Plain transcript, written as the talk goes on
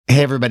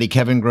Hey everybody,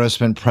 Kevin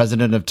Grossman,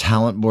 President of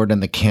Talent Board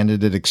and the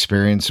Candidate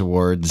Experience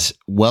Awards.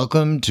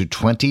 Welcome to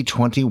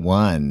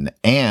 2021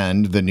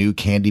 and the new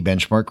CandEs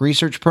Benchmark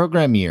Research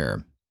Program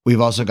year. We've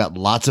also got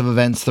lots of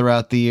events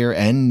throughout the year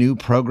and new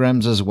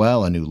programs as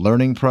well, a new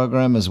learning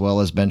program as well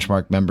as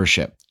benchmark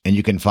membership. And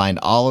you can find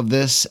all of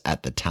this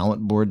at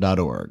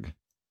thetalentboard.org.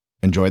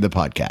 Enjoy the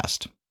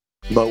podcast.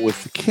 But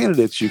with the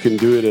candidates, you can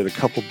do it at a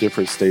couple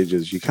different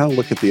stages. You kind of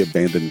look at the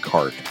abandoned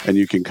cart, and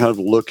you can kind of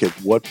look at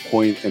what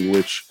point in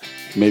which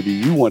maybe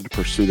you want to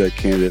pursue that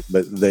candidate,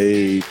 but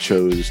they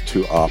chose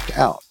to opt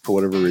out for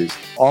whatever reason.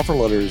 Offer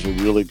letter is a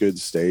really good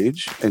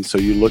stage. And so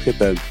you look at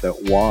that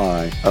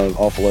why of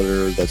offer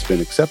letter that's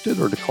been accepted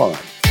or declined.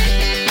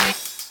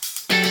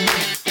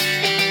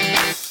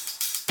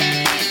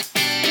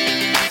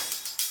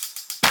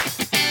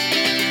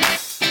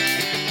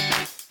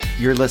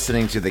 You're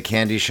listening to the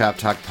Candy Shop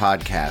Talk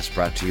podcast,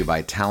 brought to you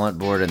by Talent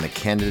Board and the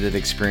Candidate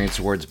Experience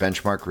Awards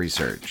Benchmark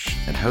Research,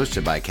 and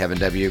hosted by Kevin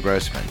W.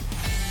 Grossman.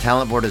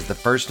 Talent Board is the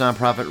first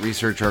nonprofit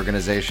research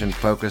organization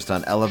focused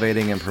on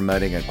elevating and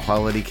promoting a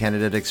quality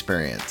candidate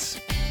experience.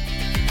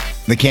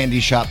 The Candy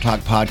Shop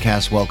Talk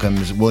podcast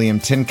welcomes William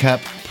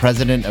Tincup,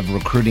 President of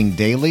Recruiting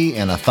Daily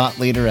and a thought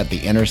leader at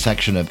the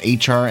intersection of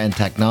HR and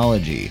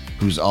technology,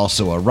 who's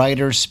also a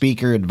writer,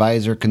 speaker,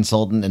 advisor,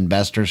 consultant,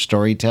 investor,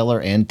 storyteller,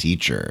 and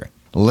teacher.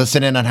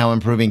 Listen in on how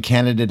improving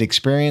candidate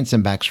experience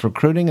impacts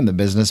recruiting and the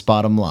business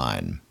bottom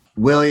line.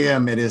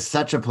 William, it is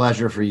such a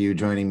pleasure for you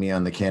joining me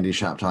on the Candy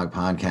Shop Talk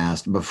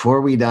podcast.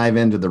 Before we dive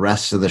into the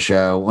rest of the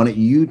show, why don't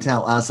you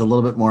tell us a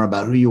little bit more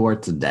about who you are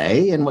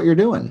today and what you're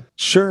doing?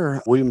 Sure.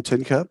 William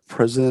Tincup,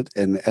 President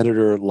and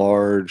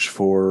Editor-at-Large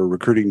for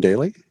Recruiting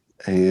Daily.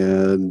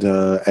 And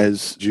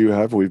as you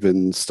have, we've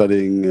been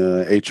studying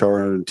HR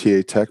and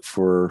TA Tech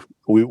for,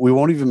 we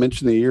won't even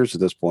mention the years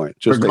at this point.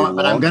 We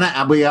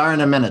are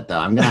in a minute though.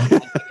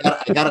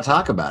 I got to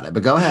talk about it,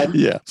 but go ahead.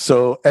 Yeah.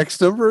 So X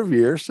number of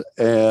years,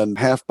 and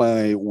half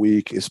my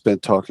week is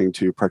spent talking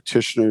to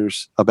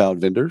practitioners about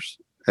vendors.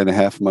 And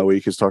half of my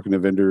week is talking to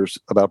vendors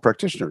about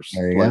practitioners.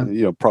 There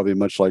you go. Probably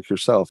much like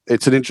yourself.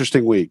 It's an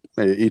interesting week,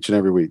 each and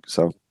every week.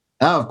 So.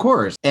 Oh, of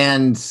course.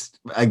 And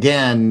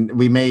again,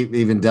 we may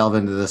even delve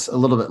into this a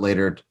little bit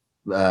later,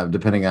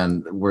 depending on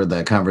where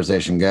the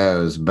conversation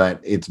goes. But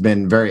it's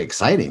been very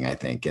exciting, I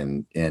think,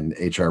 in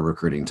HR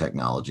recruiting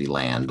technology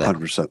land.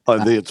 100%.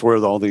 I think it's where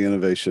all the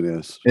innovation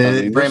is.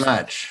 Very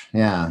much.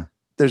 Yeah.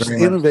 There's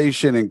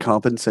innovation in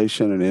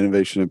compensation and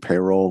innovation in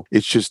payroll.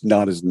 It's just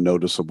not as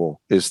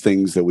noticeable as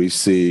things that we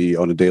see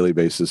on a daily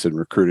basis in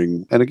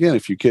recruiting. And again,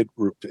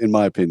 in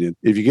my opinion,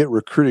 if you get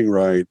recruiting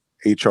right,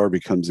 HR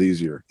becomes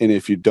easier. And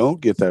if you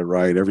don't get that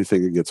right,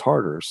 everything gets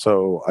harder.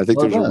 So I think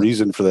there's a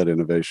reason for that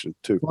innovation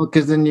too. Well,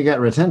 because then you got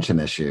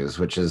retention issues,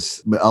 which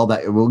is all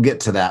that. We'll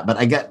get to that. But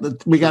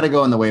we got to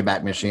go in the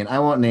Wayback Machine. I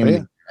won't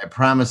name I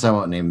promise I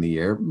won't name the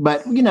year.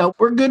 But,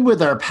 we're good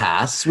with our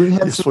pasts.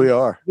 We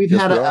are. We've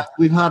had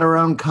our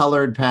own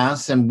colored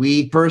pasts. And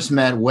we first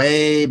met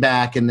way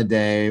back in the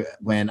day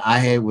when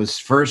I was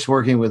first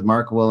working with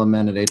Mark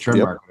Williman at HR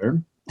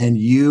Marketer. And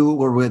you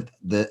were with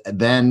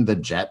the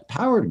Jet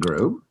Powered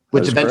Group,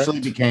 which eventually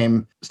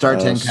became Star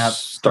Tincup,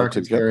 Star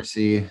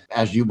Conspiracy,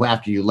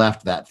 after you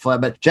left that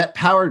flood. But Jet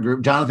Powered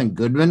Group, John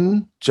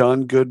Goodman,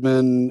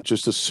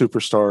 just a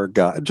superstar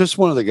guy. Just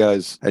one of the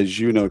guys, as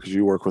you know, because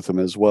you work with him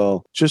as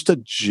well, just a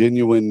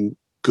genuine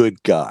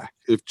good guy.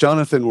 If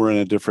Jonathan were in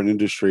a different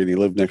industry and he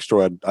lived next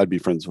door, I'd be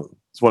friends with him.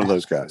 It's one of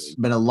those guys.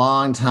 Been a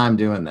long time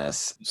doing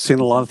this. Seen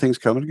a lot of things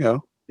come and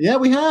go. Yeah,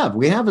 we have.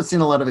 We have seen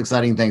a lot of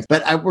exciting things,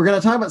 but we're going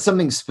to talk about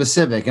something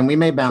specific, and we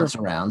may bounce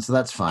around, so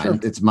that's fine. Sure.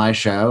 It's my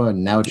show,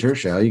 and now it's your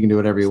show. You can do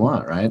whatever you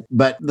want, right?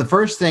 But the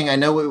first thing I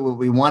know what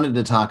we wanted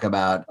to talk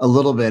about a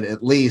little bit,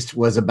 at least,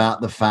 was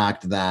about the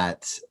fact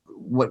that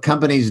what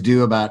companies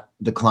do about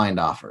declined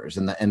offers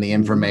and the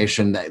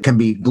information that can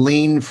be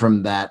gleaned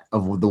from that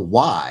of the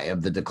why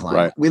of the decline.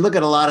 Right. We look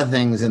at a lot of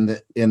things in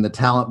the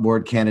Talent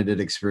Board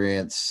candidate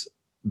experience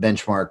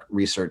benchmark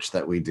research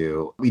that we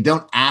do. We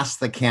don't ask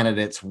the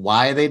candidates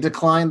why they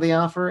declined the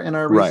offer in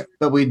our research,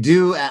 but we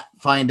do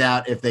find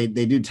out if they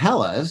do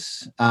tell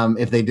us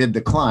if they did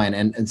decline.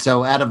 And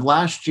so out of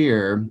last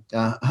year,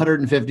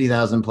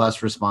 150,000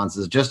 plus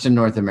responses just in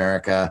North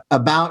America,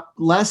 about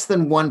less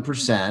than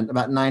 1%,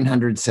 about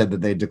 900 said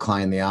that they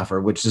declined the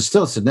offer, which is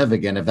still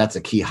significant if that's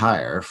a key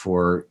hire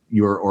for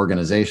your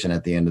organization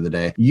at the end of the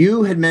day.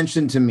 You had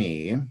mentioned to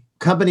me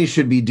companies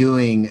should be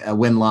doing a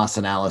win-loss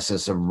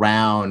analysis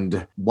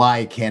around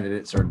why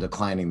candidates are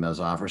declining those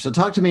offers. So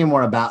talk to me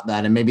more about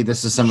that, and maybe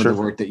this is some of the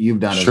work that you've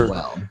done as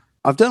well.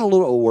 I've done a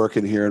little work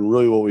in here, and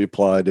really what we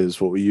applied is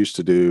what we used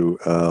to do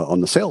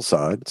on the sales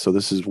side. So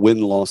this is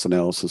win-loss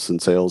analysis,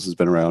 and sales has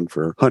been around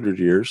for 100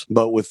 years.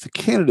 But with the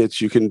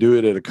candidates, you can do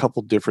it at a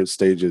couple different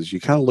stages. You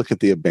kind of look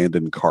at the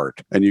abandoned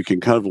cart, and you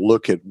can kind of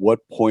look at what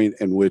point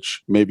in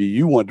which maybe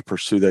you want to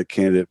pursue that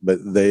candidate, but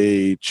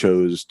they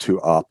chose to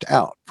opt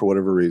out for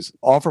whatever reason.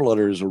 Offer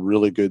letter is a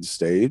really good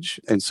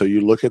stage. And so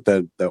you look at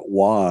that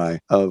why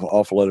of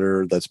offer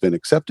letter that's been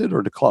accepted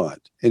or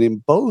declined. And in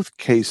both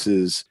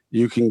cases,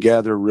 you can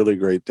gather really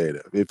great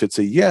data. If it's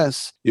a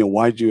yes,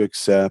 why'd you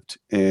accept?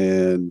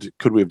 And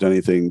could we have done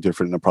anything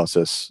different in the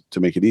process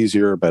to make it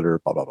easier, better,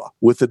 blah, blah, blah.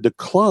 With a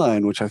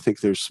decline, which I think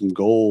there's some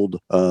gold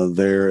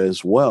there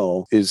as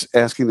well, is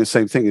asking the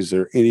same thing. Is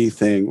there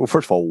anything, well,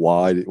 first of all,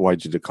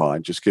 why'd you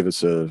decline? Just give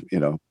us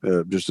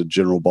just a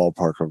general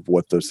ballpark of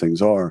what those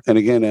things are. And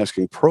again,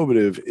 asking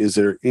probative, is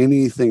there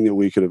anything that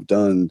we could have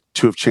done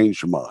to have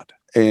changed your mind?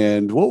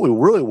 And what we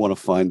really want to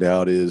find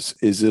out is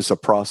this a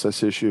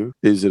process issue?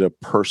 Is it a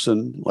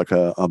person, like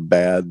a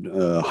bad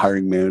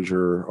hiring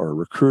manager or a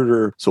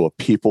recruiter? So a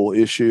people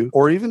issue?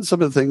 Or even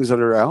some of the things that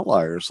are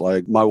outliers,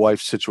 like my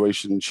wife's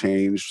situation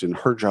changed in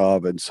her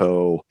job, and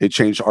so it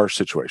changed our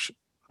situation.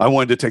 I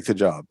wanted to take the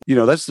job.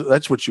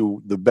 That's what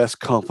the best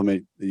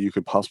compliment that you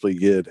could possibly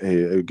give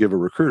a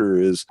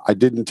recruiter is, I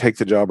didn't take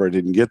the job or I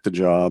didn't get the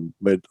job,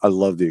 but I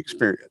love the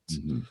experience.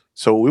 Mm-hmm.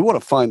 So we want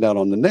to find out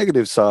on the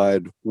negative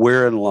side,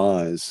 wherein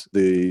lies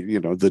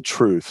the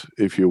truth,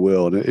 if you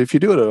will. And if you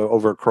do it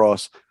over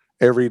across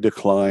every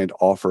declined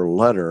offer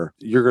letter,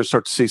 you're going to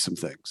start to see some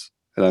things.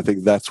 And I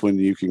think that's when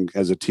you can,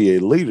 as a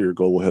TA leader,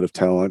 global head of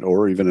talent,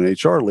 or even an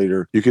HR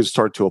leader, you can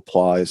start to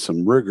apply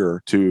some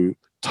rigor to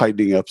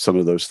tightening up some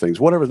of those things,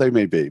 whatever they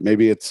may be.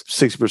 Maybe it's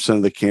 60%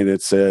 of the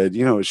candidates said,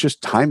 it's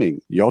just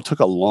timing. Y'all took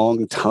a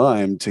long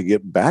time to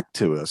get back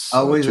to us.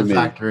 Always a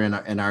factor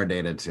in our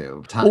data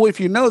too. Well, if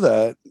you know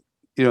that,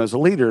 as a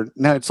leader,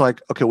 now it's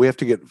like, okay, we have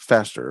to get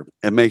faster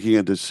at making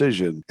a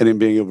decision and in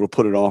being able to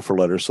put an offer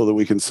letter so that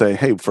we can say,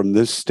 hey, from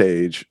this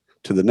stage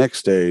to the next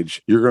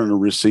stage, you're going to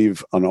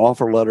receive an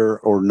offer letter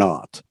or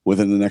not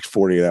within the next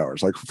 48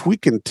 hours. Like, if we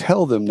can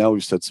tell them, now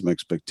we've set some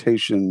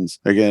expectations.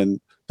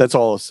 Again, that's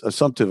all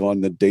assumptive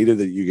on the data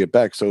that you get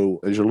back.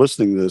 So as you're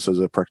listening to this as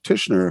a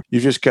practitioner,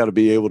 you just got to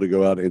be able to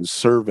go out and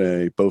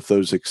survey both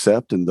those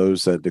accept and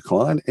those that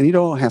decline. And you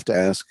don't have to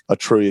ask a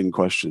trillion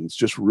questions,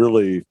 just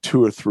really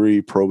 2 or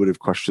 3 probative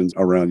questions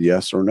around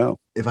yes or no.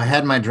 If I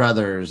had my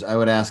druthers, I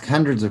would ask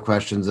hundreds of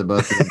questions of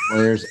both the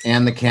employers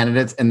and the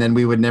candidates, and then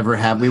we would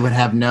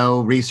have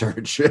no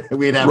research.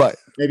 We'd have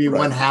maybe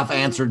one half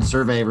answered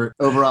survey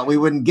overall. We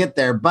wouldn't get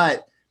there,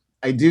 but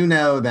I do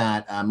know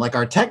that like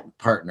our tech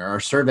partner, our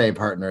survey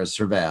partner is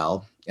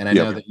Surveil. And I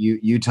know that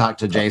you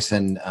talked to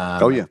Jason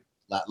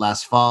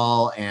last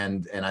fall,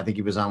 and I think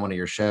he was on one of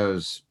your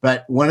shows.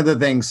 But one of the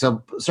things,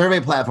 so survey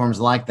platforms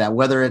like that,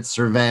 whether it's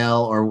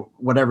Surveil or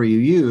whatever you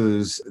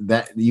use,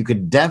 that you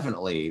could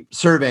definitely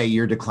survey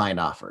your declined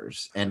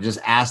offers and just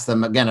ask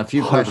them, again, a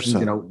few 100%. Questions,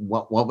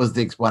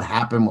 what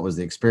happened? What was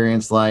the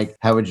experience like?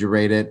 How would you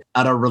rate it?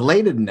 On a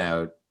related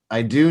note,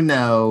 I do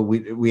know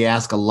we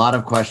ask a lot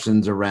of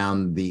questions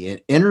around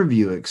the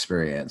interview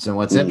experience. And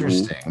what's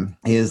interesting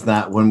is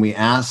that when we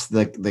ask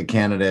the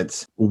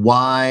candidates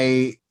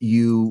why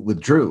you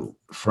withdrew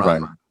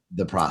from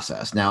the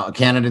process. Now,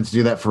 candidates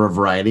do that for a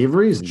variety of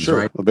reasons,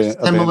 right?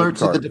 Similar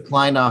to the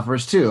declined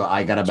offers too.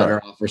 I got a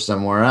better offer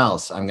somewhere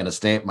else. I'm going to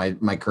stay at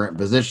my current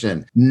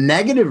position.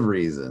 Negative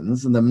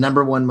reasons, and the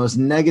number one most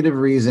negative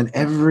reason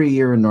every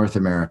year in North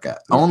America,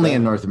 only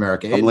in North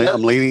America. I'm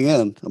leaning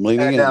in.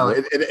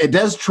 It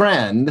does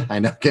trend. I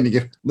know. Can you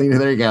get leaning?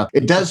 There you go.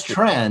 It does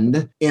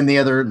trend in the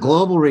other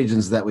global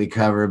regions that we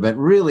cover, but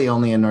really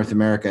only in North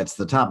America. It's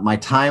the top. My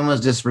time was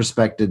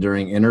disrespected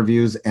during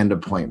interviews and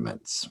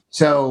appointments.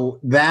 So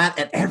that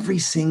at every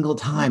single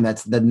time,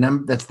 that's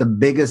the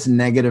biggest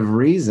negative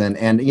reason.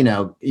 And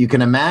you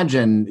can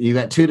imagine you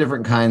got 2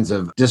 different kinds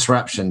of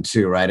disruption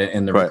too, right?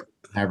 In the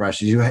high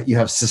rushes, you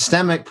have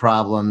systemic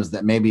problems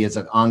that maybe it's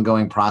an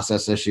ongoing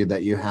process issue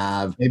that you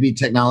have, maybe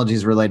technology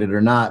is related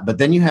or not, but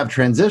then you have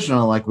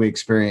transitional, like we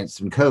experienced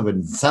in COVID,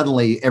 and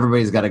suddenly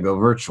everybody's got to go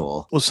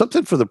virtual. Well,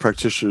 something for the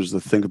practitioners to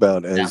think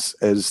about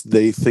as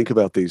they think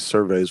about these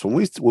surveys. When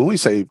we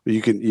say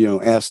you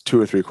can ask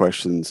 2 or 3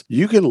 questions,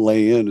 you can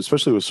lay in,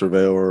 especially with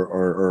survey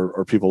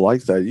or people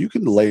like that, you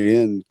can lay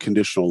in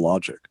conditional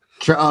logic.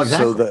 Sure. Oh,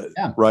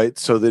 exactly.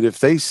 So that if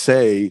they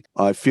say,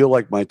 I feel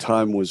like my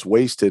time was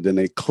wasted, and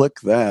they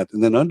click that,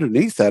 and then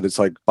underneath that, it's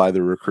like by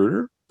the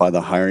recruiter, by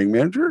the hiring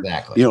manager.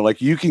 Exactly.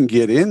 You can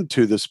get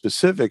into the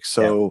specifics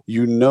so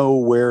you know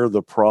where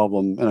the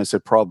problem, and I say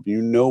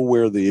problem,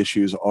 where the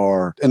issues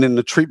are, and then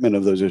the treatment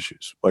of those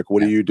issues. Like,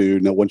 what do you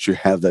do now once you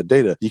have that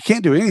data? You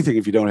can't do anything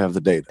if you don't have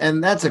the data.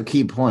 And that's a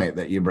key point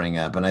that you bring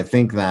up. And I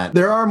think that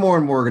there are more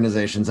and more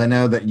organizations I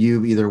know that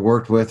you've either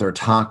worked with or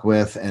talked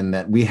with, and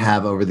that we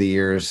have over the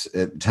years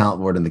at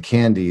Talent Board and the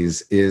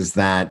CandEs, is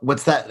that,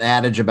 what's that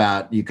adage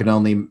about you can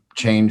only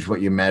change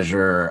what you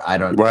measure? I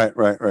don't. Right.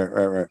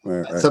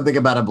 Something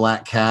about a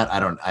black cat. I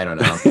don't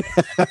know.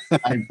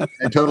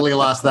 I totally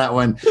lost that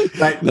one.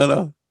 But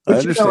no. I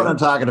But you know what I'm understand.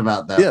 talking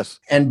about, though. Yes.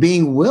 And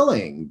being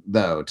willing,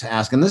 though, to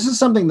ask. And this is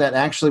something that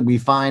actually we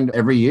find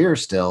every year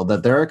still,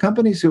 that there are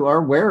companies who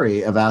are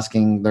wary of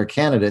asking their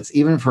candidates,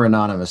 even for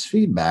anonymous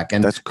feedback.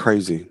 And That's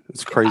crazy.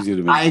 It's crazy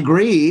to me. I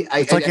agree.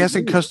 It's like I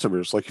asking agree.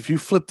 customers. Like if you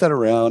flip that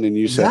around and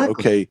you said, Exactly.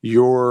 okay,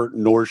 you're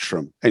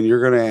Nordstrom and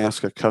you're going to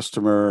ask a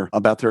customer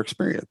about their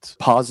experience,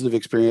 positive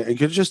experience. It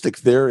could just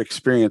their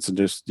experience and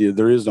just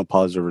there is no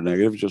positive or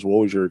negative. Just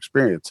what was your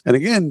experience? And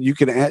again, you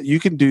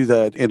can do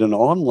that in an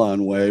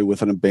online way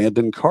with an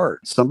abandoned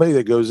cart. Somebody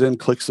that goes in,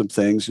 clicks some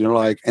things, and you're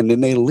like, and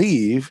then they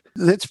leave.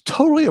 It's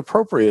totally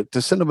appropriate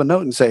to send them a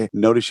note and say,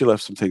 notice you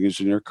left some things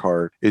in your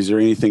cart. Is there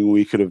anything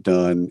we could have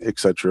done, et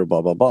cetera,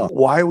 blah, blah, blah.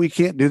 Why we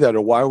can't do that,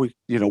 or why we,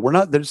 we're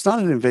not, there's not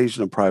an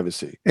invasion of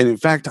privacy. And in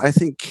fact, I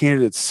think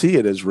candidates see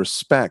it as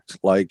respect.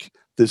 Like,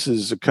 this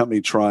is a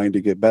company trying to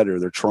get better.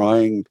 They're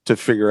trying to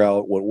figure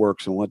out what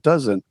works and what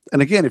doesn't.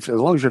 And again, as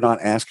long as you're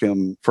not asking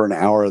them for an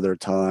hour of their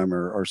time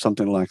or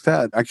something like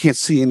that, I can't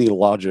see any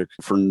logic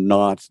for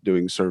not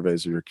doing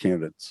surveys of your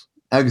candidates.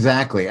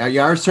 Exactly.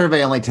 Our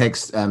survey only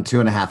takes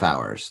 2.5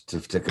 hours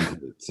to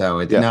complete.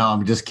 So no,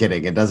 I'm just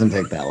kidding. It doesn't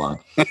take that long.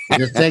 It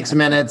just takes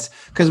minutes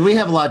because we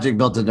have logic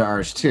built into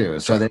ours too.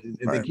 So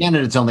the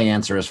candidates only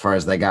answer as far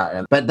as they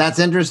got. But that's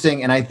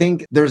interesting. And I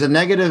think there's a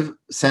negative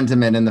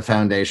sentiment in the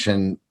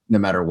foundation no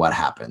matter what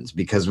happens,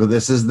 because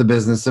this is the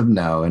business of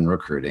no in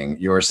recruiting.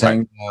 You're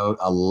saying no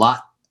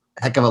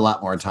heck of a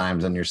lot more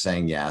times than you're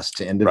saying yes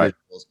to individuals.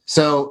 Right.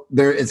 So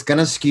it's going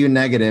to skew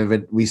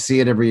negative. We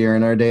see it every year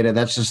in our data.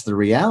 That's just the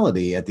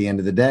reality at the end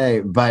of the day.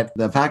 But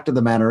the fact of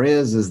the matter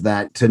is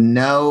that to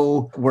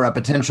know where a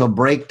potential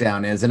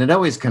breakdown is, and it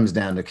always comes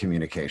down to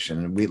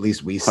communication. At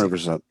least we see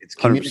 100%. It's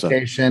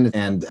communication 100%.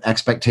 And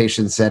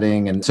expectation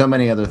setting and so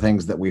many other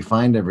things that we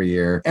find every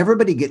year.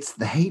 Everybody gets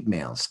the hate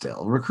mail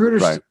still.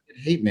 Recruiters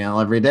hate mail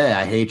every day.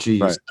 I hate you.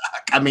 You suck.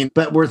 I mean,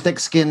 but we're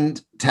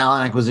thick-skinned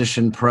talent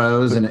acquisition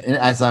pros. And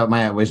I thought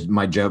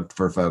my joke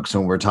for folks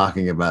when we're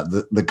talking about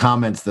the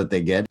comments that they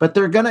get, but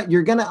you're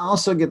gonna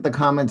also get the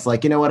comments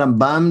like, you know what, I'm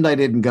bummed I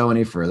didn't go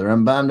any further.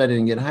 I'm bummed I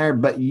didn't get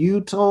hired, but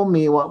you told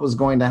me what was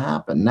going to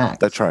happen next.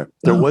 That's right.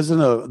 There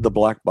wasn't the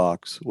black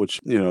box,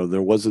 which,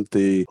 there wasn't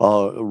the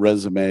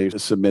resume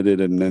submitted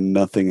and then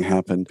nothing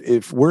happened.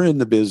 If we're in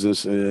the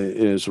business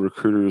as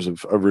recruiters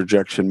of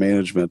rejection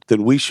management,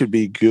 then we should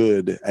be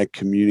good at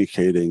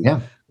communicating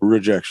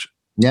rejection.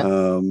 Yeah.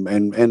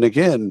 And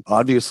again,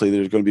 obviously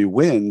there's going to be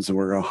wins and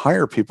we're going to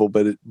hire people,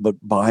 but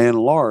by and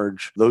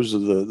large, those are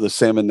the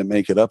salmon that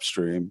make it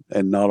upstream,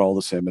 and not all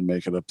the salmon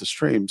make it up the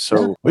stream.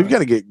 So we've got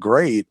to get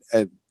great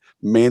at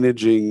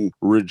managing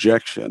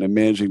rejection and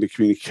managing the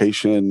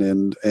communication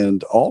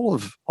and all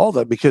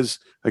that, because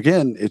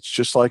again, it's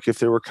just like if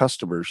there were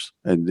customers,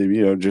 and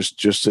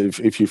just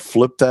if you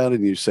flip that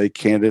and you say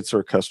candidates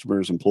are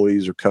customers,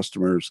 employees are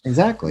customers,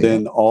 exactly,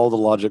 then all the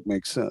logic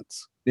makes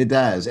sense. It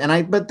does.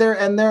 But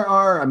there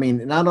are, I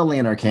mean, not only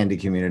in our Candy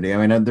community,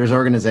 I mean, there's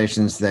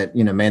organizations that,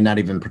 may not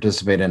even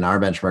participate in our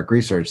benchmark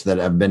research that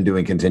have been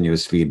doing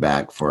continuous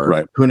feedback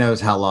for who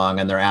knows how long.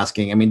 And they're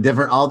asking, I mean, a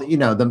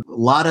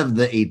lot of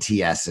the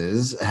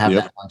ATSs have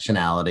that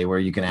functionality where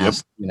you can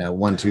ask,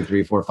 1, 2,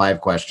 3, 4,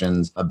 5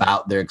 questions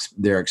about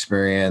their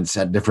experience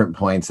at different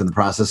points in the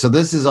process. So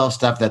this is all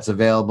stuff that's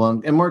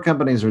available, and more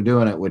companies are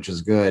doing it, which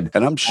is good.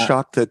 And I'm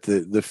shocked that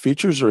the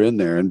features are in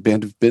there and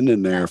have been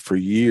in there for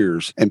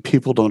years, and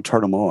people don't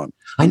turn them on.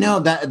 I know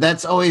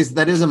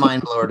that is a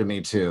mind blower to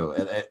me too.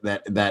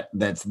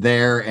 That's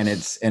there, and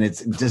it's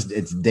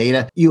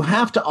data. You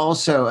have to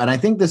also, and I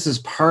think this is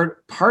part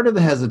of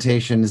the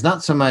hesitation is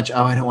not so much,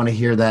 I don't want to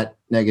hear that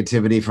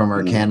negativity from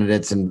our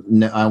candidates,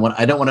 and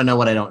I don't want to know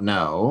what I don't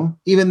know.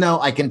 Even though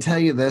I can tell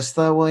you this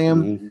though,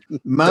 William,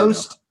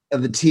 most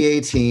of the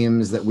TA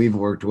teams that we've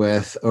worked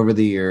with over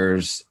the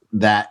years,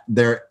 that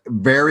they're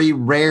very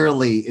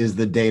rarely is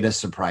the data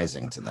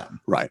surprising to them.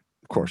 Right.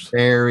 Of course.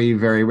 Very,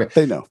 very rare.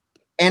 They know.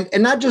 And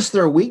not just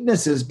their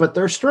weaknesses, but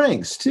their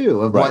strengths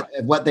too, of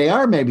what they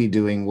are maybe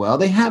doing well.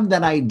 They have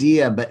that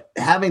idea, but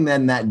having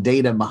then that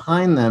data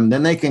behind them,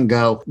 then they can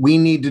go, we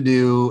need to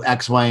do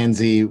X, Y, and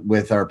Z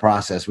with our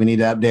process. We need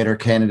to update our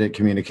candidate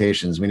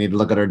communications. We need to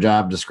look at our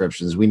job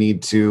descriptions. We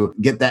need to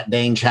get that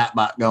dang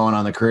chatbot going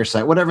on the career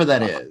site, whatever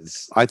that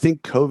is. I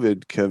think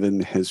COVID, Kevin,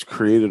 has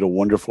created a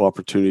wonderful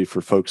opportunity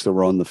for folks that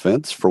were on the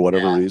fence for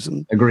whatever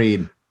reason.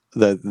 Agreed.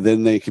 That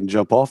then they can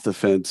jump off the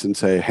fence and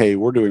say, hey,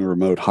 we're doing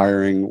remote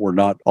hiring. We're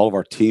not, all of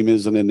our team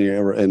isn't in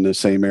the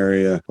same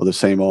area or the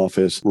same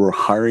office. We're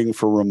hiring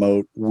for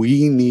remote.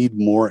 We need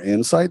more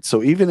insight.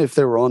 So even if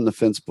they were on the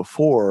fence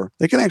before,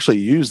 they can actually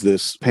use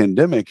this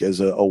pandemic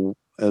as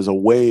a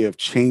way of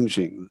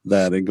changing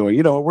that and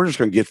going, we're just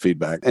going to get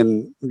feedback.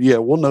 And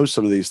we'll know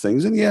some of these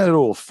things. And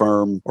it'll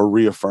affirm or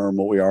reaffirm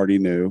what we already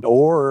knew,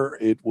 or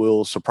it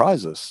will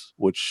surprise us,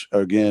 which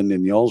again,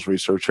 in y'all's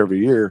research every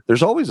year,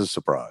 there's always a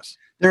surprise.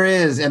 There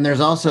is, and there's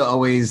also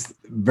always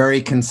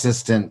very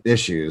consistent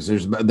issues.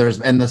 And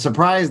the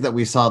surprise that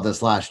we saw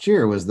this last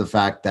year was the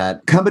fact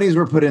that companies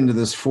were put into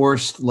this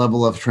forced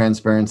level of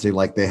transparency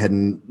like they had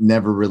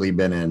never really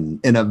been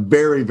in a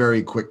very,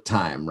 very quick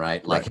time,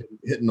 right? Like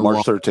hitting the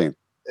March 13th.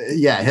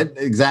 Yeah,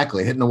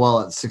 hitting the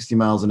wall at 60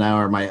 miles an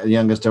hour. My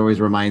youngest always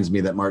reminds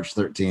me that March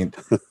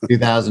 13th,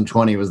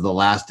 2020 was the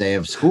last day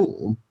of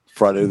school.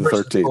 Friday the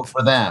 13th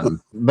for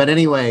them. But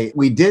anyway,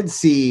 we did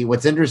see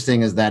what's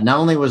interesting is that not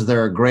only was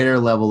there a greater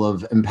level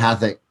of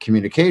empathic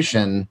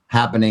communication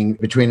happening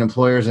between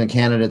employers and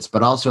candidates,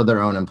 but also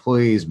their own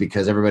employees,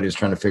 because everybody was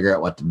trying to figure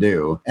out what to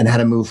do and how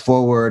to move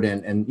forward.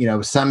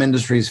 And some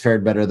industries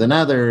fared better than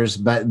others,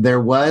 but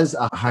there was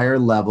a higher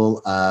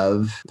level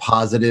of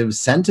positive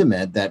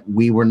sentiment that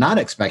we were not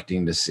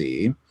expecting to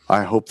see.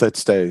 I hope that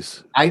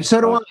stays. I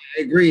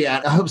agree.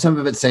 I hope some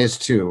of it stays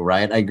too,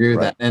 right? I agree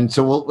with that. And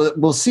so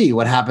we'll see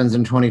what happens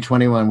in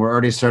 2021. We're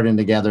already starting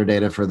to gather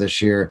data for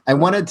this year. I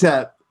wanted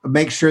to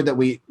make sure that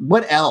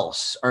what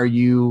else are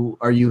you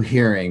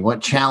hearing? What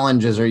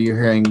challenges are you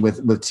hearing with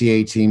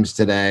TA teams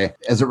today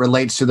as it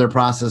relates to their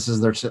processes,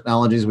 their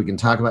technologies? We can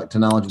talk about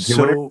technology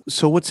too.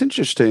 So what's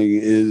interesting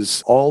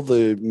is all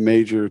the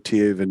major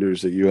TA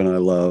vendors that you and I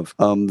love,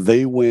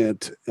 they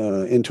went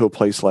into a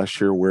place last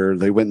year where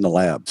they went in the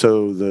lab.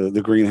 So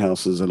the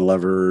greenhouses and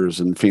levers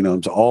and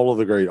phenoms, all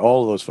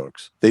of those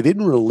folks, they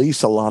didn't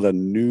release a lot of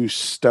new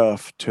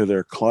stuff to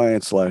their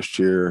clients last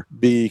year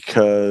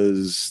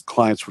because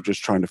clients were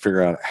just trying to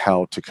figure out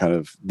how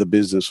to the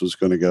business was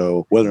going to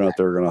go, whether or not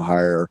they were going to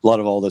hire, a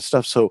lot of all this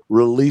stuff. So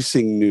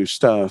releasing new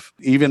stuff,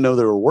 even though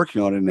they were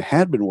working on it and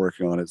had been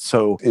working on it.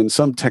 So in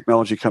some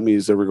technology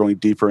companies, they were going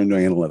deeper into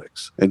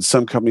analytics, and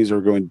some companies are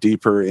going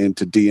deeper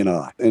into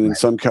D&I, and in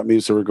some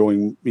companies they were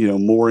going,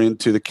 more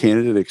into the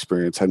candidate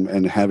experience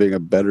and having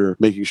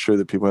making sure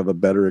that people have a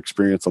better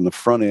experience on the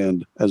front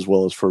end, as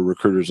well as for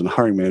recruiters and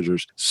hiring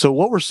managers. So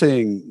what we're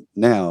seeing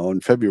now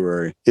in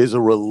February is a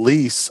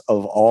release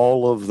of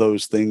all of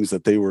those things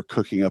that they were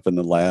cooking up in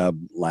the lab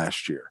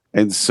last year.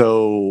 And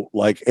so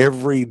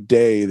every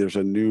day there's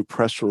a new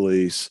press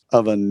release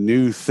of a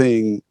new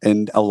thing.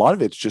 And a lot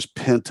of it's just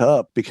pent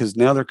up because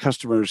now their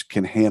customers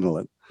can handle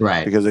it.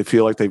 Right. Because they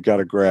feel like they've got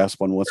a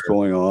grasp on what's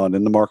going on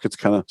and the market's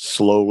kind of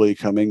slowly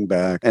coming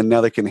back. And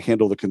now they can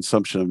handle the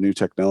consumption of new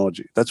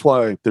technology. That's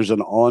why there's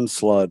an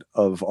onslaught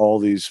of all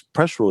these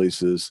press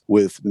releases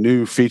with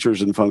new features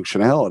and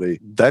functionality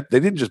that they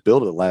didn't just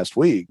build it last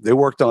week. They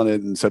worked on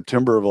it in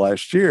September of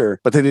last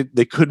year, but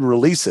they couldn't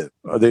release it.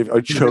 They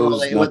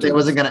chose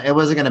it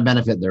wasn't going to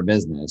benefit their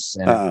business.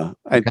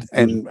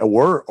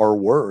 Or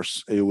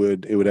worse, it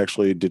would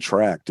actually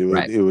detract.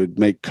 It would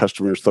make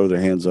customers throw their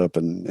hands up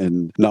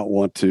and not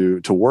want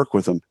to work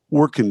with them.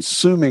 We're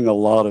consuming a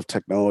lot of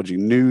technology,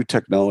 new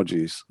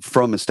technologies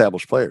from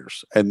established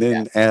players, and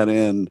then add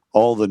in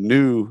all the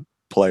new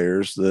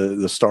players,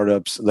 the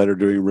startups that are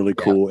doing really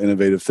cool,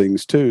 innovative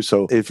things too.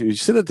 So if you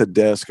sit at the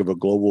desk of a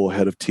global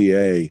head of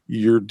TA,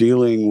 you're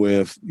dealing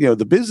with,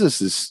 the business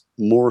is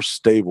more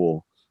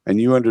stable and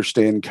you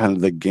understand kind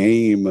of the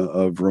game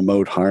of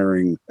remote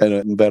hiring at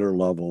a better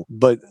level.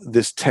 But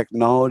this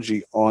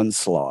technology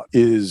onslaught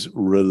is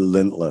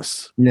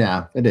relentless.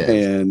 Yeah, it is.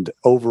 And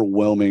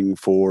overwhelming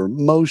for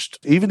most,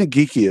 even the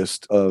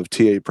geekiest of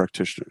TA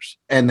practitioners.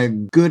 And the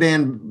good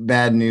and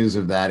bad news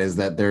of that is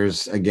that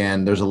there's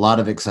a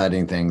lot of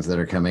exciting things that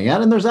are coming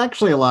out. And there's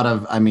actually a lot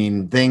of,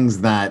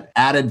 things that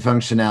added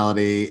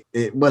functionality.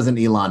 It wasn't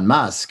Elon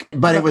Musk,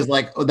 but it was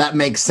that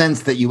makes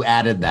sense that you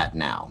added that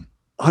now.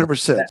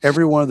 100%.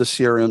 Every one of the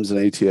CRMs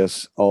and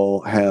ATS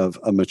all have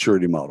a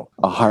maturity model,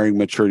 a hiring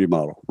maturity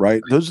model,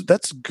 right?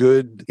 That's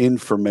good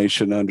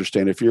information to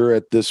understand. If you're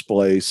at this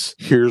place,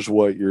 here's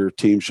what your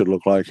team should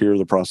look like. Here are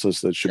the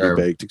processes that should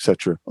be baked,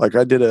 etc. I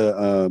did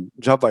a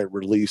JobBite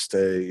released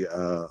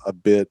a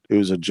bit. It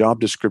was a job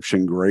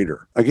description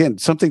grader. Again,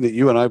 something that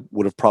you and I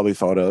would have probably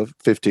thought of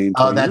 15,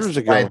 20 years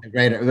ago. Right, the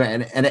grader.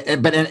 And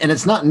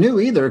it's not new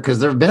either because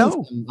there have been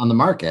some on the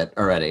market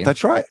already.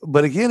 That's right.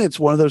 But again,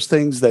 it's one of those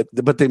things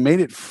but they made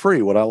it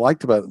free. What I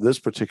liked about this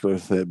particular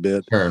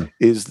bit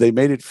is they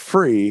made it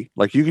free.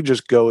 You could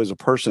just go as a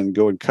person,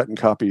 go and cut and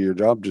copy your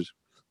job, just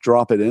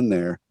drop it in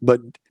there. But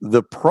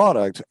the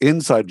product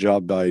inside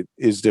JobBite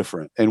is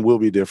different and will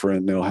be different.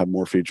 And it'll have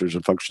more features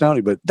and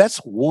functionality. But that's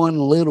one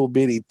little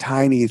bitty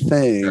tiny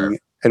thing.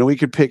 And we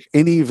could pick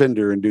any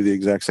vendor and do the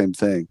exact same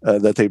thing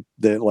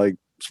that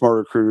Smart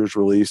Recruiters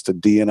released a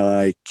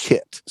D&I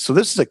kit. So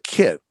this is a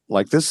kit.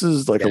 This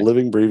is a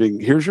living, breathing,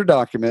 here's your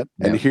document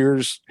and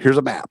here's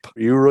a map.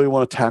 You really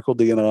want to tackle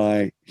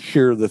D&I,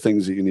 here are the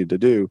things that you need to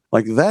do.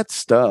 That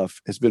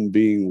stuff has been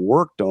being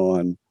worked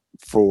on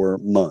for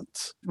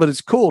months. But it's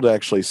cool to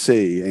actually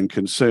see and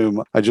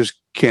consume. I just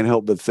can't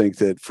help but think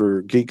that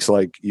for geeks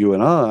like you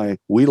and I,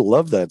 we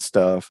love that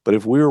stuff. But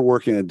if we were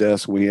working at a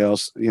desk, we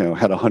else,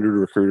 had 100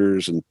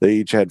 recruiters and they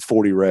each had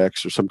 40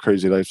 recs or some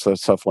crazy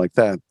stuff like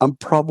that, I'm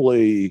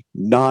probably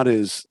not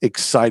as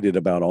excited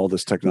about all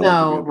this technology.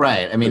 No,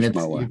 right.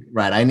 It's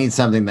right. I need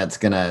something that's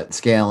going to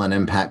scale and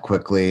impact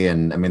quickly.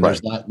 And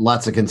there's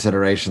lots of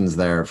considerations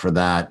there for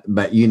that.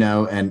 But,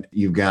 and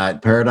you've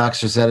got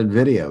paradox just added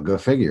video. Go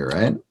figure,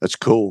 right? That's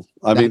cool.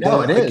 I mean,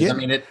 no, it is. I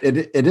mean,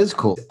 it is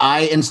cool.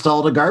 I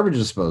installed a garbage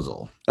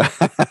disposal.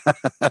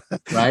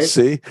 Right?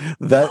 See,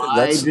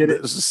 that's did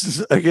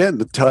it again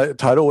the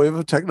tidal wave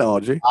of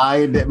technology.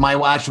 I did. My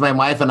wife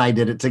and I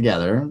did it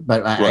together,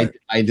 but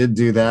I did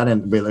do that,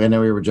 and I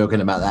know we were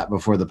joking about that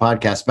before the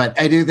podcast. But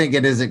I do think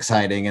it is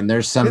exciting, and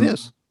there's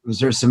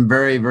some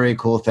very, very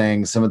cool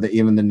things. Some of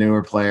even the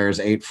newer players,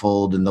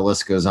 Eightfold, and the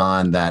list goes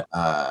on, that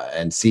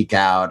and Seek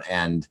Out,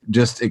 and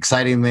just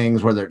exciting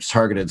things, whether it's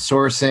targeted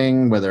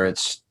sourcing, whether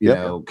it's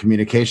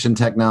communication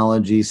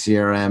technology,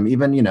 CRM,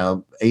 even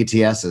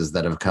ATSs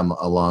that have come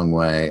a long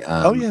way.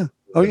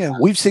 Oh yeah,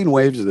 we've seen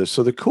waves of this.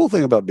 So the cool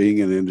thing about being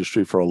in the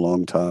industry for a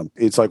long time,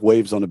 it's like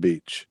waves on a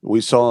beach.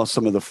 We saw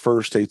some of the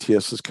first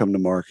ATSs come to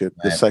market,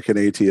 the second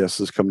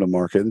ATSs come to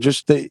market, and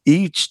just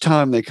each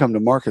time they come to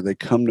market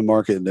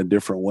in a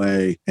different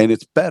way, and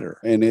it's better,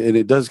 and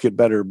it does get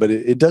better, but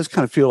it does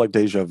kind of feel like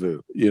deja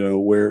vu,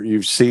 where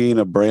you've seen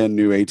a brand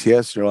new ATS,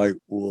 and you're like,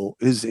 well,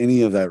 is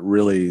any of that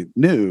really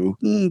new?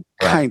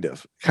 Kind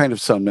of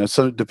some. Now,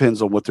 so it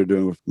depends on what they're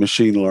doing with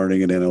machine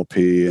learning and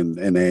NLP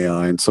and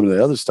AI and some of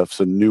the other stuff,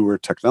 so newer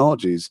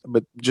technologies.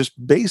 But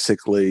just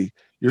basically,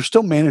 you're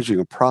still managing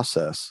a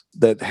process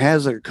that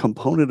has a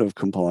component of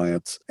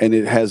compliance, and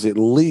it has at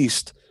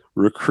least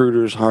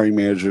recruiters, hiring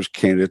managers,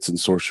 candidates, and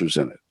sourcers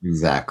in it.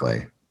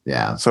 Exactly.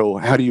 Yeah. So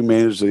how do you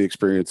manage the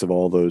experience of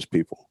all those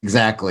people?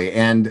 Exactly.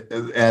 And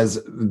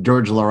as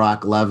George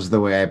Larock loves the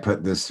way I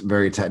put this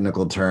very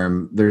technical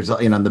term, there's,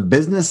 on the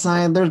business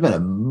side, there's been a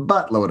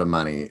buttload of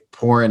money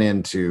pouring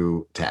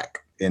into tech,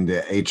 into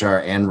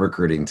HR and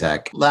recruiting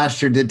tech.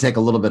 Last year did take a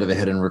little bit of a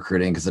hit in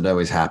recruiting, because it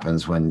always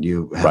happens when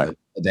you have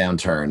a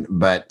downturn.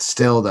 But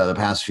still, the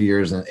past few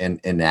years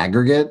in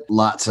aggregate,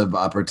 lots of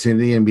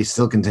opportunity, and we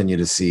still continue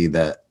to see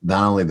that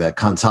not only the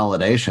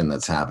consolidation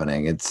that's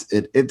happening, it's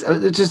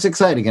just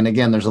exciting. And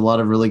again, there's a lot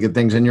of really good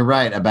things. And you're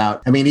right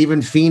about, even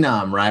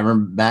Phenom, right? I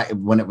remember back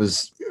when it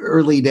was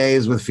early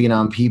days with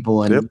Phenom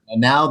people, and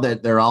now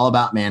that they're all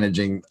about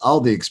managing all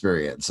the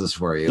experiences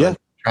for you. Yeah.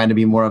 Trying to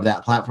be more of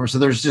that platform. So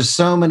there's just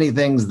so many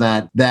things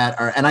that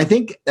are, and I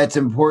think that's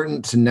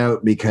important to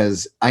note,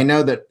 because I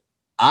know that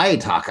I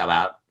talk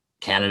about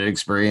candidate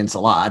experience a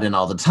lot and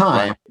all the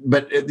time,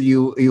 but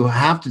you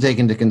have to take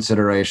into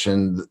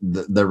consideration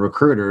the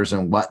recruiters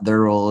and what their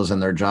roles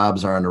and their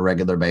jobs are on a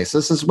regular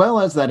basis, as well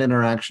as that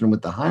interaction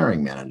with the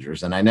hiring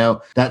managers. And I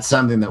know that's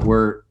something that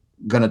we're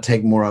going to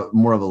take more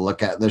of a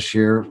look at this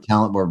year,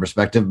 talent board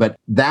perspective. But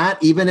that,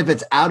 even if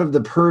it's out of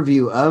the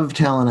purview of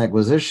talent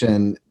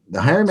acquisition, the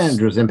hiring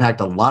managers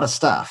impact a lot of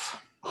stuff.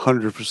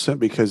 100%,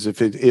 because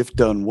if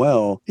done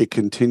well, it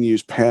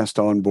continues past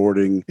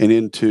onboarding and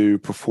into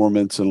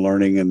performance and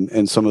learning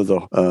and some of the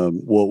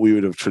what we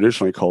would have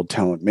traditionally called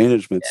talent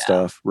management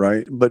stuff,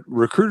 right? But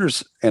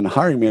recruiters and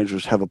hiring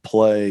managers have a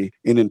play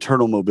in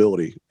internal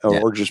mobility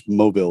or just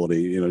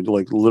mobility.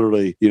 Like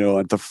literally,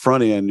 at the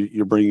front end,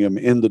 you're bringing them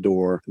in the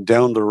door.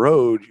 Down the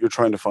road, you're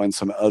trying to find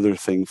some other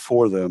thing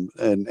for them.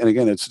 And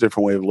again, it's a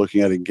different way of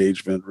looking at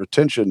engagement,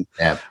 retention.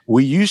 Yeah.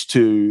 We used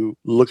to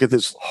look at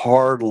this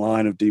hard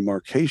line of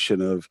demarcation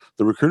of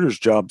the recruiter's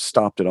job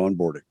stopped at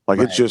onboarding. Like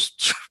it's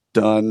just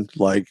done.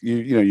 Like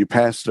you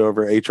passed it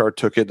over, HR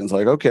took it, and it's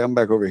like, okay, I'm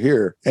back over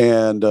here.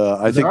 And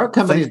I think there are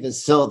companies that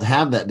still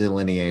have that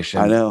delineation.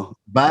 I know,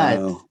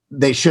 but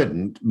they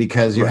shouldn't,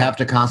 because you have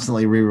to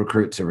constantly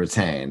re-recruit to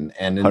retain.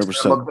 And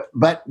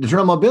but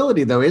internal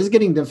mobility, though, is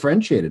getting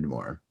differentiated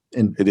more.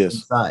 It is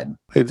inside.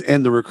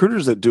 And the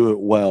recruiters that do it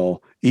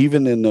well,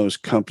 even in those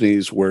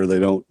companies where they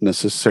don't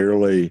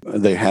necessarily,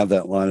 they have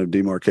that line of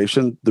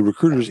demarcation, the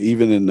recruiters,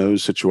 even in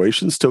those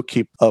situations, still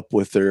keep up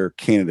with their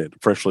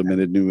candidate, freshly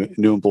minted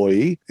new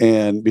employee.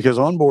 And because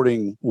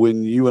onboarding,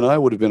 when you and I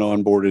would have been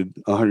onboarded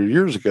 100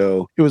 years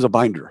ago, it was a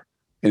binder.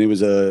 And it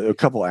was a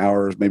couple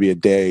hours, maybe a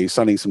day,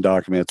 signing some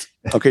documents.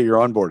 Okay, you're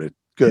onboarded.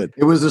 Good.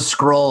 It was a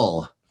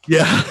scroll.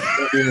 Yeah.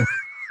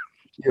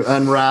 You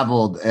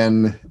unraveled,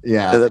 and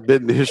that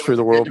bit in the history of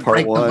the world,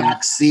 part one. The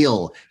wax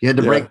seal. You had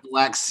to break the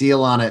wax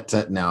seal on it.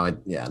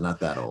 Not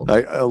that old.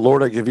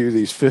 Lord, I give you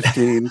these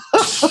 15,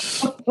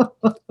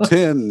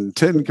 10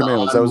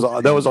 commandments. That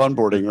was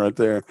onboarding right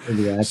there.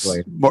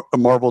 Exactly.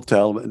 Marble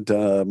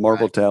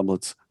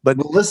tablets. But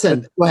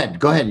listen,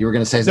 go ahead. You were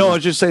going to say something. No, I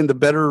was just saying the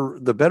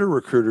better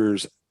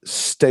recruiters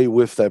stay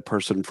with that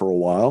person for a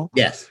while.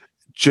 Yes.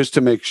 Just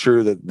to make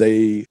sure that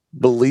they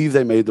believe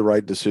they made the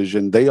right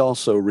decision. They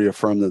also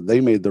reaffirm that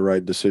they made the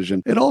right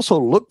decision, and also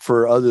look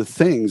for other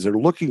things. They're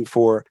looking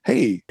for,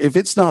 hey, if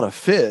it's not a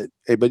fit,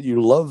 but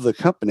you love the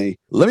company,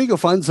 let me go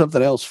find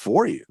something else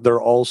for you. They're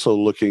also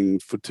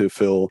looking to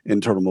fill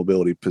internal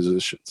mobility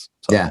positions.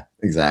 So. Yeah,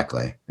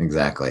 exactly.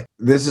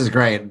 This is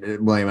great,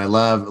 William. I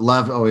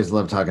always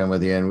love talking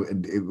with you,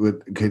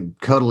 and could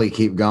totally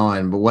keep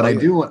going. But what I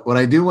do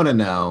want to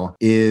know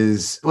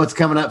is what's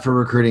coming up for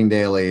Recruiting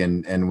Daily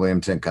and William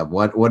Tincup.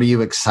 What are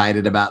you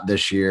excited about about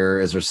this year?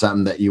 Is there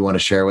something that you want to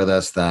share with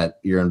us that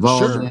you're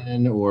involved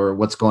in, or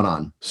what's going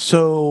on?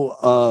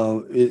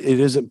 So it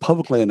isn't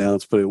publicly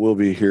announced, but it will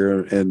be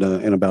here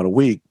in about a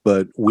week.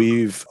 But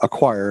we've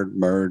acquired,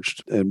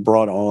 merged, and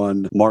brought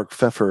on Mark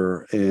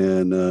Pfeffer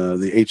in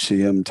the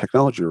HCM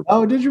technology report.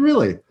 Oh, did you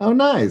really? Oh,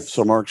 nice.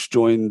 So Mark's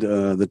joined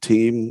the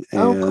team,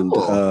 and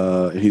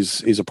cool.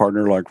 He's a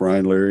partner like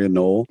Ryan, Larry, and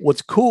Noel.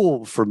 What's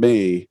cool for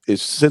me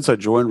is since I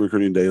joined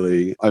Recruiting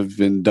Daily, I've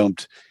been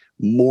dumped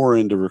more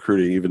into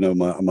recruiting, even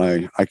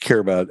though I care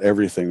about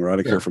everything, right?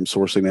 I care from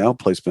sourcing to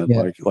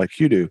outplacement like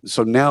you do.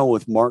 So now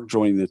with Mark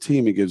joining the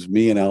team, it gives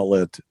me an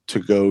outlet to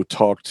go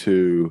talk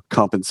to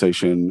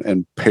compensation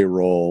and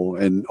payroll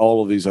and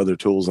all of these other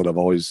tools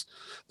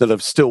that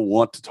I've still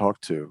want to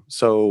talk to.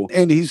 So,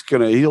 and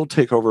he'll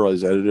take over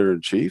as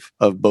editor-in-chief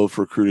of both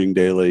Recruiting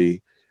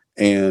Daily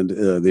and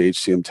the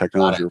HCM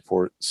technology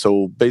report.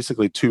 So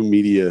basically 2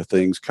 media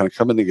things kind of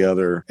coming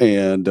together,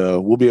 and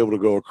we'll be able to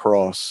go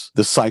across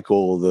the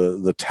cycle,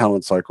 the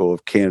talent cycle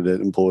of candidate,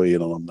 employee,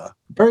 and alumni.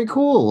 Very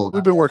cool.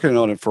 We've been working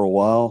on it for a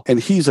while, and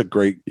he's a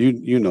great,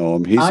 you know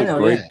him. He's a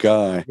great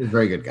guy. He's a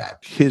very good guy.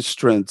 His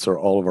strengths are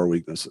all of our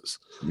weaknesses.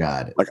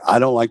 Got it. Like, I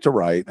don't like to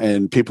write,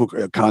 and people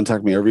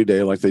contact me every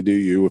day like they do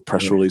you with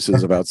press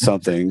releases about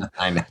something.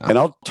 I know. And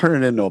I'll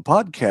turn it into a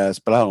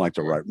podcast, but I don't like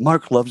to write.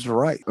 Mark loves to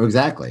write.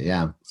 Exactly.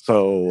 Yeah.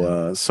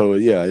 So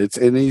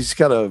and he's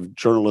got a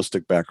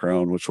journalistic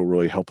background, which will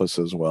really help us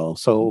as well.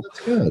 So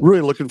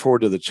really looking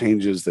forward to the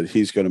changes that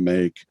he's going to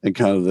make and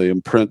kind of the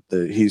imprint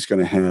that he's going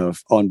to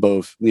have on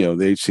both, the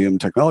HCM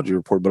technology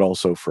report, but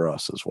also for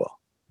us as well.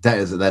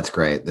 That's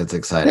great. That's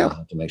exciting. Yeah. I'll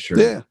have to make sure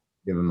to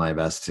give him my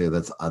best too.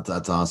 That's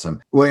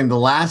awesome. William, the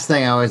last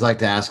thing I always like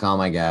to ask all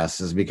my guests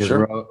is because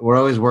we're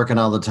always working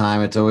all the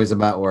time. It's always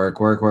about work.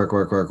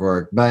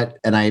 But,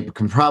 and I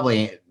can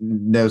probably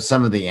know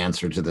some of the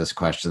answer to this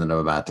question that I'm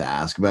about to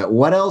ask, but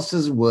what else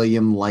does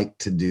William like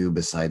to do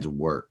besides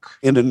work?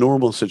 In a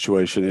normal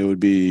situation, it would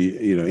be,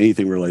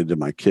 anything related to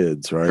my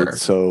kids, right? Sure.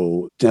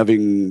 So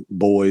having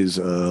boys,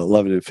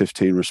 11 and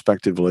 15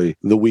 respectively,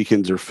 the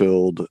weekends are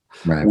filled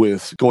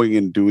with going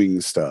and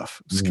doing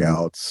stuff,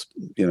 scouts,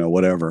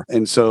 whatever.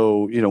 And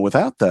so,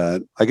 without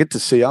that, I get to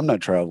see, I'm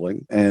not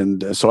traveling.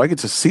 And so I get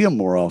to see them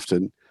more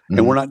often.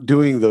 And we're not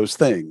doing those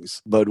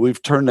things, but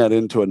we've turned that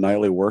into a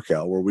nightly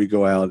workout where we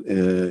go out,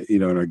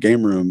 in our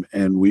game room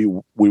and we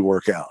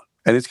work out.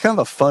 And it's kind of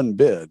a fun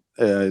bit.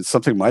 It's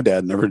something my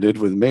dad never did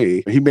with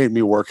me. He made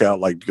me work out,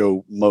 like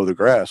go mow the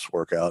grass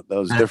workout. That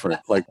was different.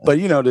 But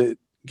to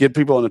get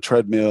people on a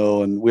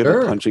treadmill, and we have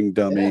a punching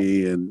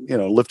dummy and,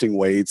 lifting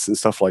weights and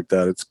stuff like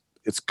that.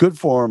 It's good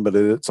for them, but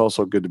it's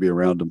also good to be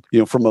around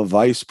them. From a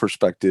vice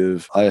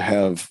perspective, I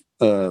have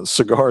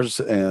cigars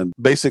and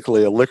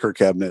basically a liquor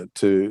cabinet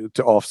to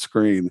off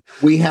screen.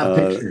 We have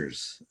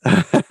pictures. We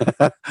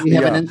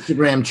have an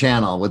Instagram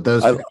channel with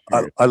those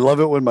pictures. I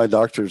love it when my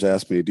doctors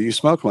ask me, "Do you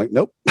smoke?" I'm like,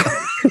 "Nope."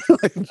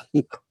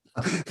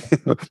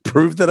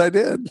 Prove that I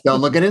did.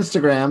 Don't look at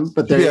Instagram,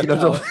 but there you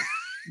go.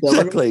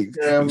 Exactly.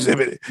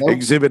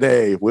 Exhibit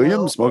A,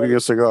 William smoking a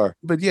cigar.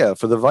 But yeah,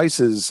 for the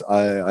vices,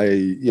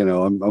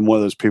 I'm one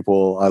of those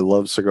people. I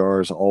love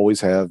cigars, always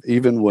have,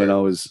 even when I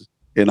was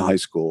in high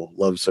school,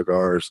 love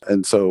cigars.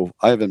 And so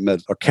I haven't met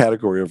a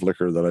category of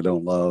liquor that I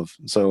don't love.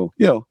 So,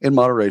 in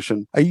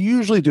moderation. I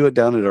usually do it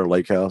down at our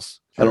lake house.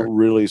 Sure. I don't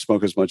really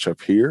smoke as much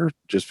up here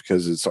just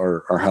because it's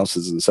our house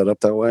isn't set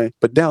up that way.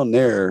 But down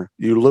there,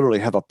 you literally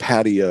have a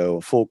patio,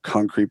 a full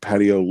concrete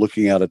patio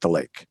looking out at the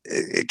lake.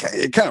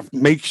 It kind of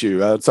makes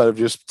you, outside of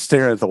just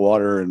staring at the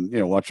water and,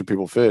 watching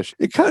people fish,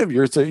 it kind of,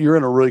 you're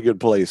in a really good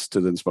place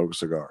to then smoke a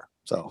cigar.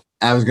 So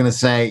I was going to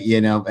say,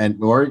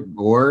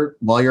 or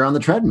while you're on the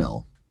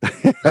treadmill.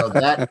 So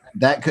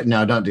that could,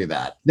 no, don't do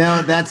that.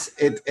 No, that's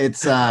it.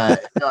 It's no,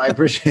 I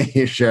appreciate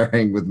you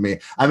sharing with me.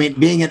 I mean,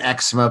 being an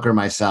ex-smoker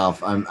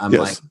myself, I'm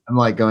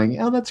like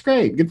going, oh, that's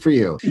great, good for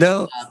you.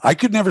 No, I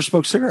could never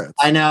smoke cigarettes.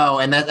 I know,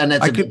 and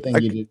that's a good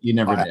thing you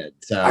never did.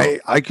 So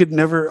I could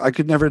never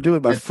do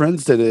it. My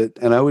friends did it,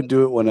 and I would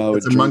do it when I would.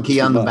 It's a monkey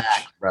on the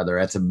back, brother.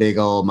 It's a big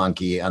old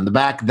monkey on the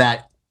back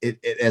that. It,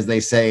 as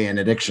they say in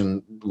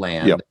addiction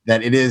land,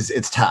 that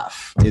it's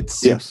tough.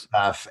 It's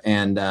tough.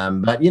 And,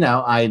 but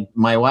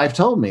my wife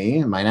told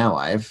me, my now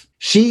wife,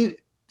 she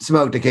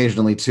smoked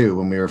occasionally too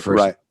when we were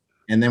first,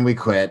 and then we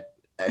quit.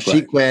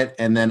 She quit.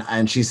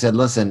 And she said,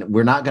 listen,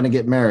 we're not going to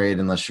get married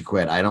unless you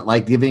quit. I don't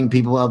like giving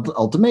people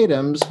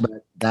ultimatums,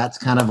 but that's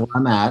kind of where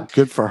I'm at.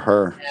 Good for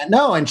her.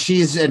 And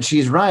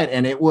she's right.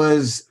 And it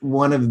was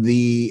one of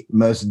the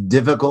most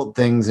difficult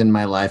things in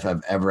my life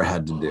I've ever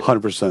had to do.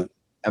 100%.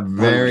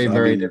 Very,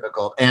 very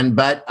difficult.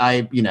 But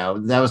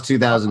that was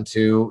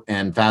 2002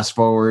 and fast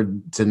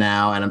forward to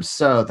now. And I'm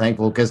so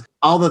thankful because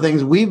all the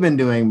things we've been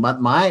doing,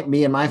 but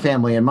me and my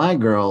family and my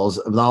girls,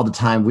 all the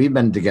time we've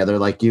been together,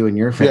 like you and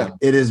your family,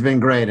 it has been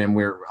great. And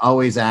we're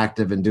always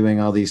active and doing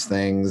all these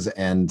things.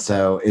 And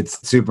so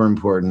it's super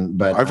important.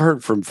 But I've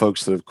heard from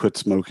folks that have quit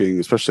smoking,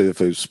 especially if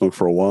they've smoked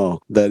for a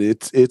while, that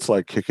it's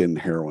like kicking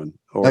heroin.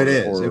 It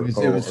is. It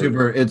was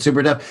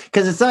super tough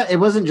because it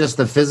wasn't just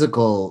the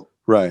physical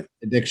Right.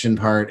 addiction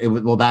part.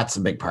 Well, that's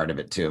a big part of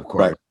it too, of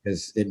course,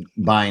 because it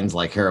binds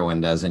like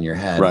heroin does in your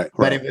head. Right.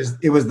 But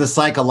it was the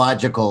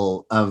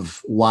psychological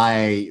of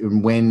why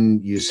and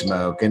when you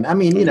smoke. And I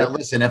mean,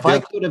 listen, if I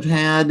could have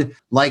had,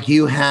 like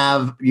you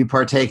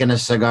partake in a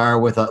cigar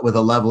with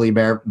a lovely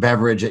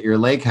beverage at your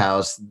lake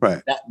house,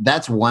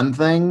 that's one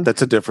thing.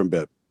 That's a different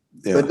bit.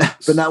 Yeah.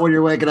 But not when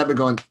you're waking up and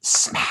going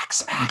smack,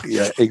 smack.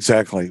 Yeah,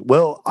 exactly.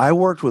 Well, I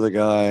worked with a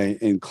guy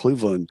in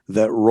Cleveland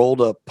that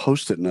rolled up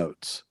Post-it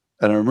notes.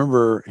 And I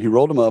remember he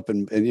rolled them up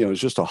and it was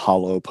just a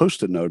hollow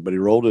Post-it note, but he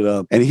rolled it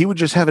up and he would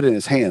just have it in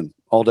his hand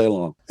all day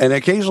long. And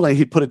occasionally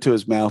he'd put it to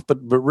his mouth, but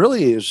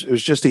really it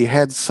was just he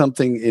had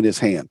something in his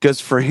hand.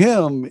 Because for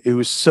him, it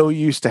was so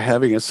used to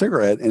having a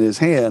cigarette in his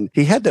hand,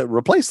 he had to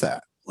replace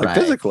that.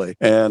 Physically.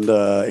 And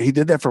he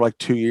did that for like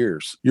 2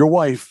 years. Your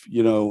wife,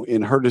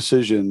 in her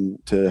decision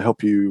to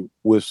help you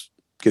with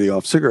getting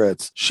off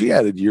cigarettes, she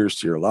added years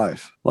to your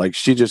life. Like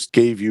she just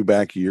gave you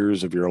back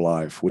years of your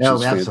life, which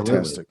is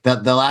fantastic.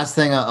 The last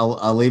thing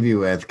I'll leave you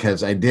with,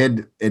 because I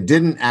didn't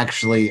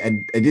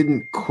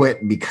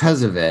quit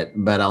because of it,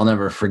 but I'll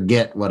never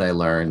forget what I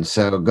learned.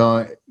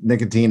 So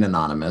Nicotine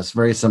Anonymous,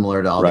 very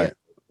similar to all the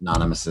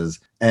Anonymouses.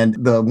 And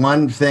the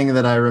one thing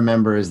that I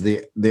remember is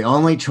the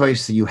only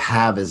choice that you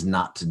have is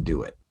not to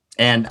do it.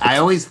 And I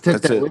always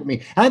took that with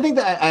me. And I think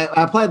that I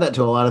applied that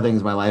to a lot of things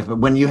in my life. But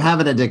when you have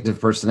an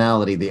addictive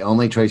personality, the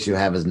only choice you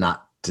have is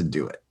not to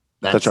do it.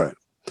 That's right.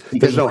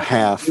 There's no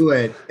half. Do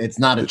it. It's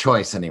not a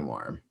choice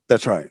anymore.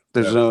 That's right.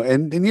 There's no,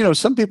 and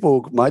some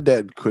people, my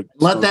dad quit.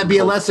 Let that be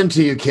a lesson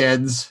to you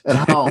kids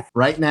at home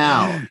right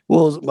now.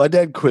 Well, my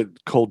dad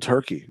quit cold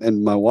turkey,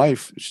 and my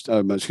wife,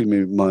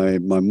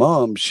 my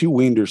mom, she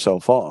weaned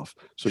herself off.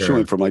 So she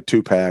went from like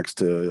 2 packs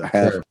to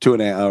half,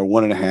 2.5, or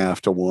 1.5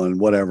 to 1,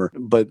 whatever.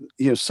 But,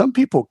 some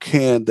people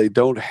they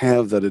don't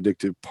have that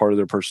addictive part of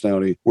their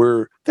personality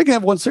where they can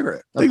have one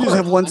cigarette. They just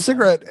have one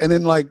cigarette and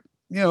then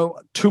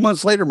 2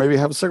 months later, maybe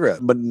have a cigarette,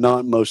 but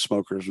not most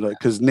smokers,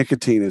 because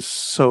nicotine is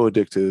so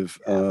addictive.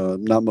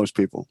 Not most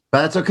people.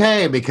 But that's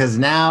okay, because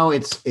now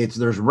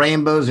there's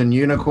rainbows and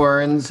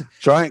unicorns.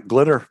 Giant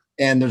glitter.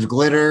 And there's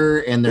glitter,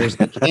 and there's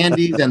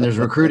CandEs, and there's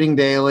recruiting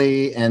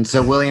daily. And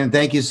so, William,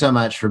 thank you so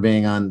much for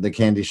being on the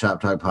Candy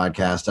Shop Talk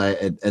podcast.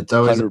 It's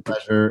always 100%. A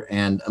pleasure,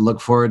 and I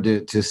look forward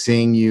to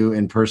seeing you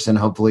in person,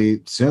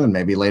 hopefully soon,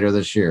 maybe later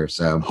this year.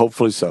 So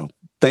hopefully so.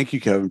 Thank you,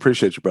 Kevin.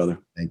 Appreciate you, brother.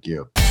 Thank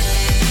you.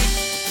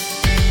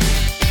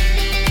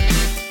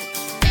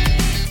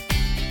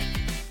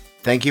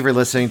 Thank you for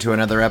listening to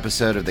another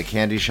episode of the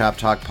Candy Shop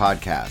Talk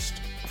podcast.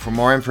 For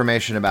more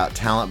information about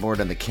Talent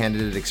Board and the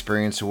Candidate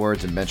Experience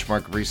Awards and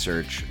benchmark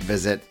research,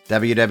 visit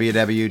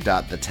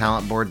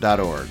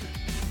www.thetalentboard.org.